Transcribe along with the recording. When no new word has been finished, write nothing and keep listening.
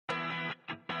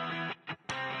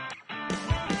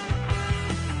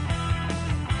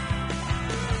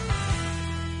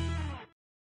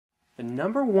The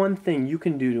number one thing you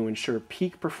can do to ensure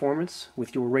peak performance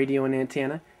with your radio and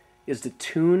antenna is to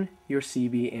tune your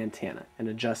CB antenna and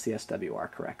adjust the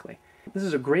SWR correctly. This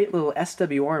is a great little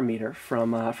SWR meter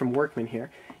from Workman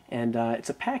here, and it's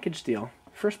a package deal.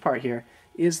 First part here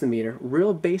is the meter,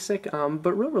 real basic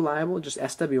but real reliable, just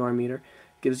SWR meter.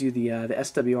 Gives you the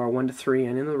SWR 1 to 3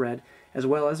 and in the red, as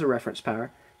well as the reference power.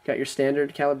 Got your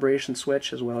standard calibration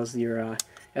switch as well as your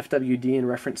FWD and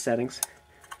reference settings.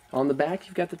 On the back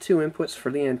you've got the two inputs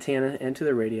for the antenna and to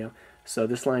the radio. So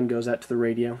this line goes out to the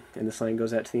radio and this line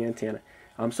goes out to the antenna.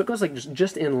 So it goes like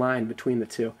just in line between the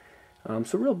two.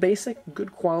 So real basic,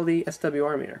 good quality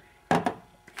SWR meter.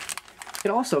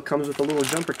 It also comes with a little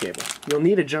jumper cable. You'll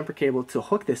need a jumper cable to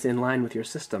hook this in line with your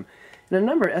system. And a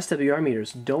number of SWR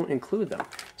meters don't include them.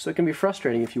 So it can be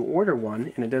frustrating if you order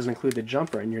one and it doesn't include the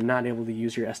jumper and you're not able to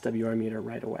use your SWR meter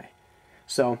right away.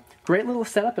 So great little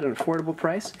setup at an affordable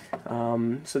price.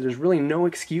 So there's really no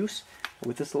excuse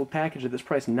with this little package at this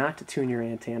price not to tune your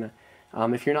antenna.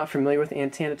 If you're not familiar with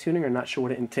antenna tuning or not sure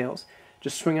what it entails,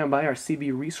 just swing on by our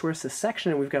CB resources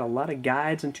section and we've got a lot of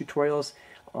guides and tutorials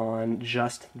on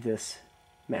just this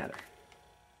matter.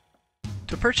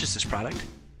 To purchase this product,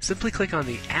 simply click on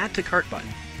the Add to Cart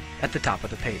button at the top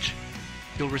of the page.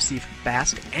 You'll receive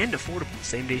fast and affordable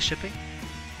same-day shipping,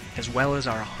 as well as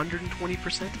our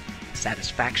 120%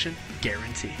 satisfaction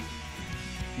guarantee.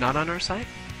 Not on our site?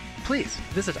 Please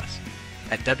visit us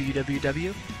at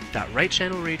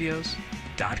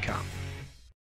www.rightchannelradios.com.